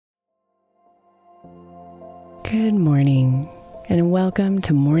Good morning, and welcome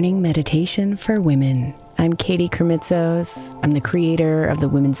to Morning Meditation for Women. I'm Katie Kremitzos. I'm the creator of the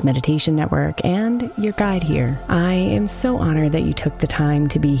Women's Meditation Network and your guide here. I am so honored that you took the time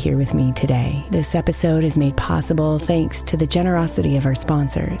to be here with me today. This episode is made possible thanks to the generosity of our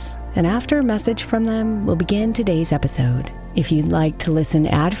sponsors. And after a message from them, we'll begin today's episode. If you'd like to listen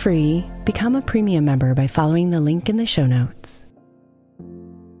ad-free, become a premium member by following the link in the show notes.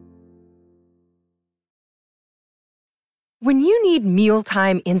 When you need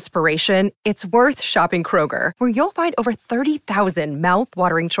mealtime inspiration, it's worth shopping Kroger, where you'll find over 30,000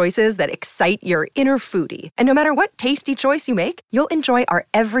 mouth-watering choices that excite your inner foodie. And no matter what tasty choice you make, you'll enjoy our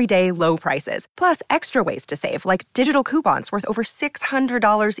everyday low prices, plus extra ways to save, like digital coupons worth over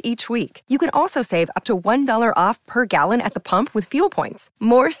 $600 each week. You can also save up to $1 off per gallon at the pump with fuel points.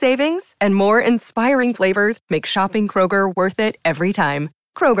 More savings and more inspiring flavors make shopping Kroger worth it every time.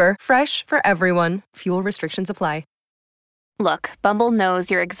 Kroger, fresh for everyone. Fuel restrictions apply. Look, Bumble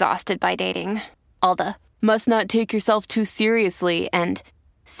knows you're exhausted by dating. All the, must not take yourself too seriously, and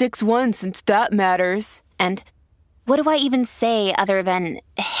 6'1" since that matters, and what do I even say other than,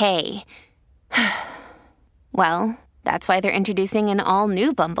 hey? Well, that's why they're introducing an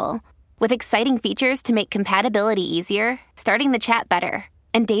all-new Bumble, with exciting features to make compatibility easier, starting the chat better,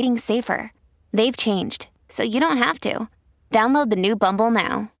 and dating safer. They've changed, so you don't have to. Download the new Bumble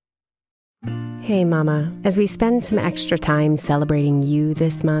now. Hey Mama, as we spend some extra time celebrating you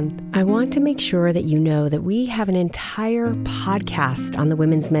this month, I want to make sure that you know that we have an entire podcast on the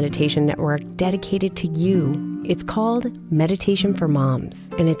Women's Meditation Network dedicated to you. It's called Meditation for Moms,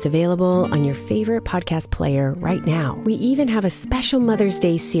 and it's available on your favorite podcast player right now. We even have a special Mother's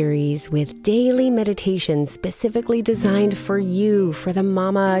Day series with daily meditations specifically designed for you, for the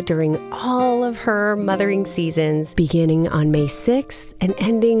mama, during all of her mothering seasons, beginning on May 6th and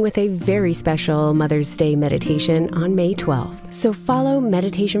ending with a very special Mother's Day meditation on May 12th. So follow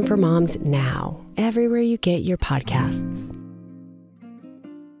Meditation for Moms now, everywhere you get your podcasts.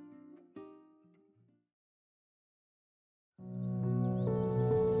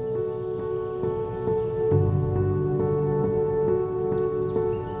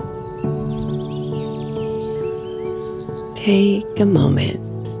 Take a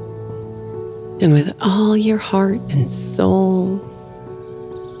moment, and with all your heart and soul,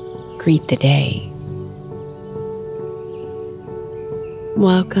 greet the day.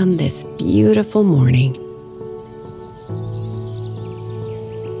 Welcome this beautiful morning.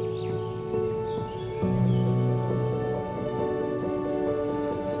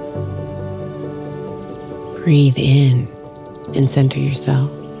 Breathe in and center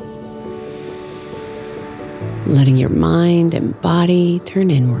yourself, letting your mind and body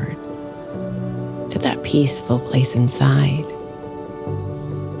turn inward to that peaceful place inside.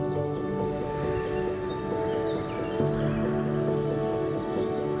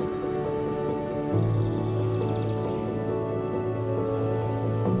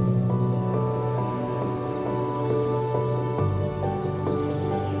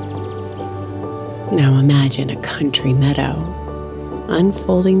 Now imagine a country meadow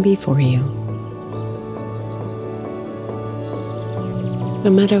unfolding before you. A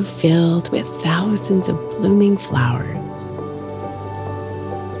meadow filled with thousands of blooming flowers.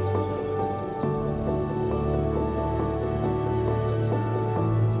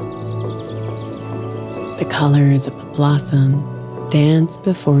 The colors of the blossoms dance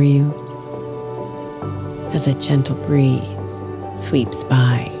before you as a gentle breeze sweeps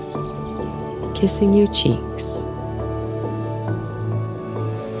by, kissing your cheeks.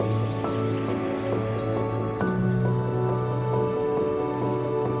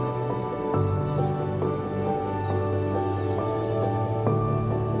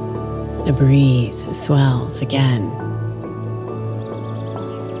 The breeze swells again,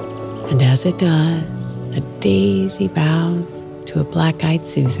 and as it does, a daisy bows to a black-eyed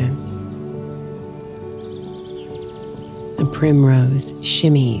Susan. A primrose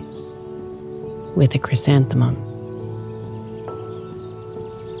shimmies with a chrysanthemum,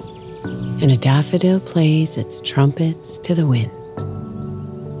 and a daffodil plays its trumpets to the wind.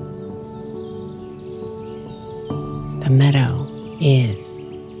 The meadow is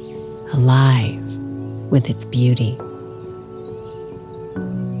alive with its beauty.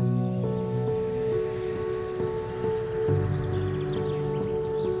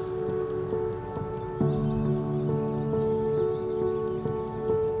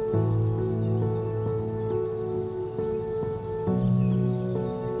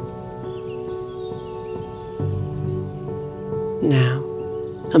 Now,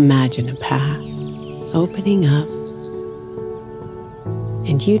 imagine a path opening up,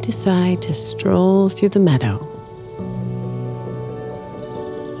 and you decide to stroll through the meadow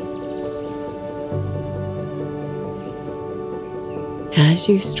As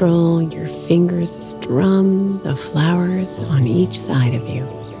you stroll, your fingers strum the flowers on each side of you.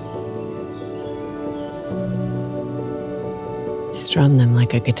 Strum them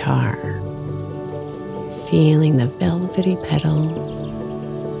like a guitar, feeling the velvety petals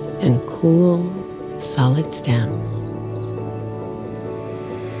and cool, solid stems.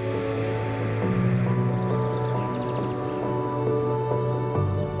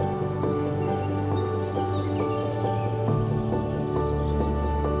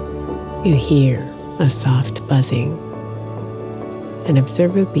 You hear a soft buzzing and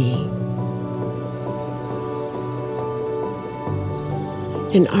observe a bee,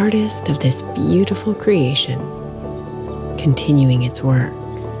 an artist of this beautiful creation, continuing its work,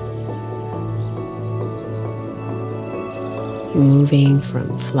 moving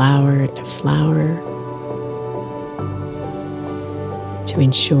from flower to flower to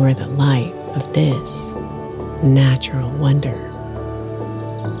ensure the life of this natural wonder.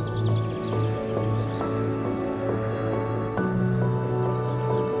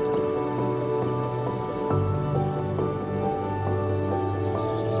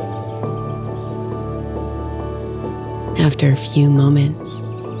 After a few moments,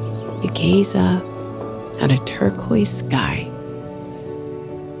 you gaze up at a turquoise sky,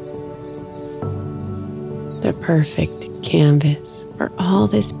 the perfect canvas for all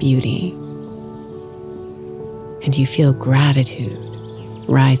this beauty, and you feel gratitude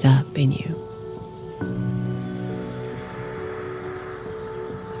rise up in you.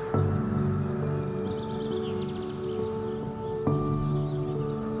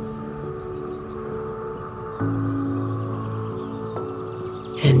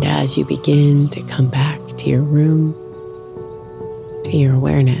 And as you begin to come back to your room, to your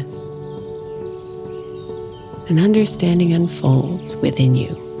awareness, an understanding unfolds within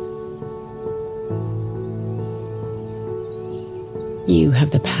you. You have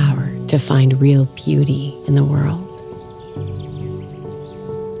the power to find real beauty in the world,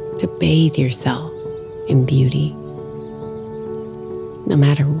 to bathe yourself in beauty, no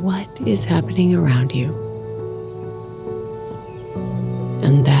matter what is happening around you.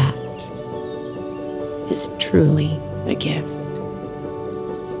 And that is truly a gift.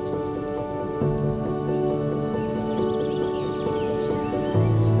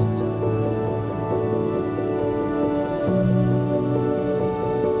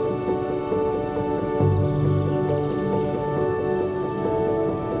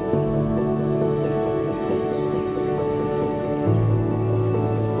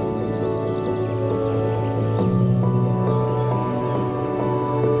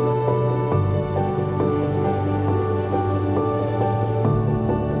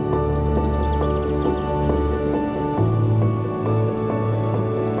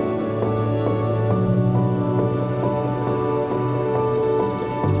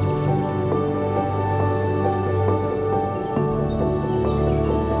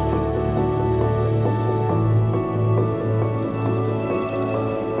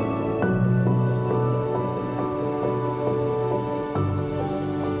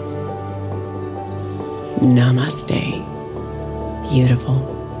 Namaste, beautiful.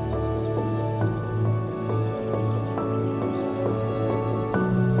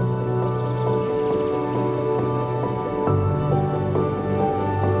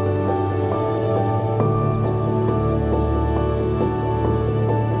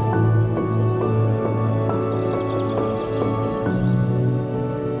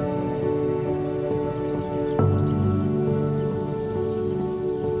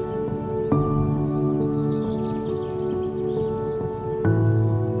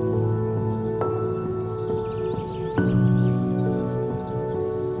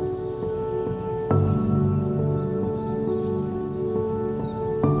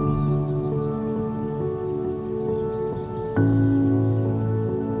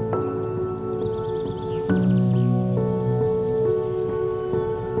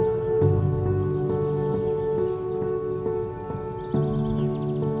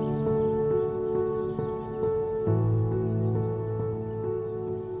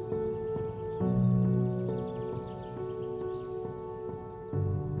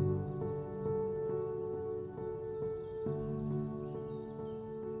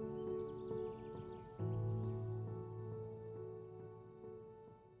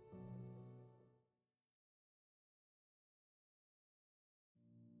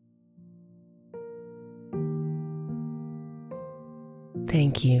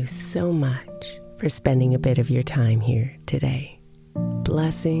 Thank you so much for spending a bit of your time here today.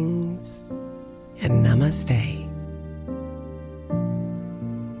 Blessings and namaste.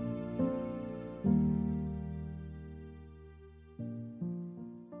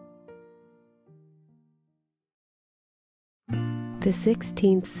 The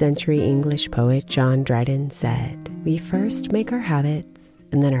 16th century English poet John Dryden said, "We first make our habits,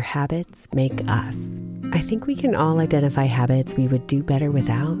 and then our habits make us." I think we can all identify habits we would do better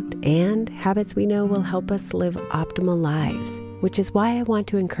without, and habits we know will help us live optimal lives, which is why I want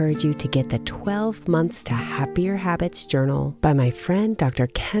to encourage you to get the 12 Months to Happier Habits journal by my friend Dr.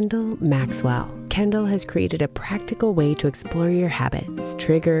 Kendall Maxwell. Kendall has created a practical way to explore your habits,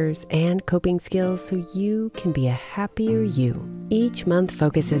 triggers, and coping skills so you can be a happier you. Each month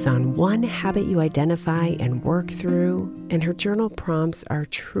focuses on one habit you identify and work through, and her journal prompts are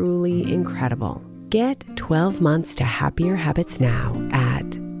truly incredible. Get 12 Months to Happier Habits now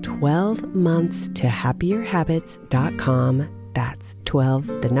at 12monthstohappierhabits.com. That's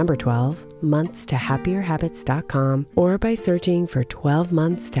 12, the number 12, monthstohappierhabits.com, or by searching for 12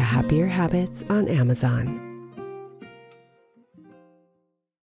 Months to Happier Habits on Amazon.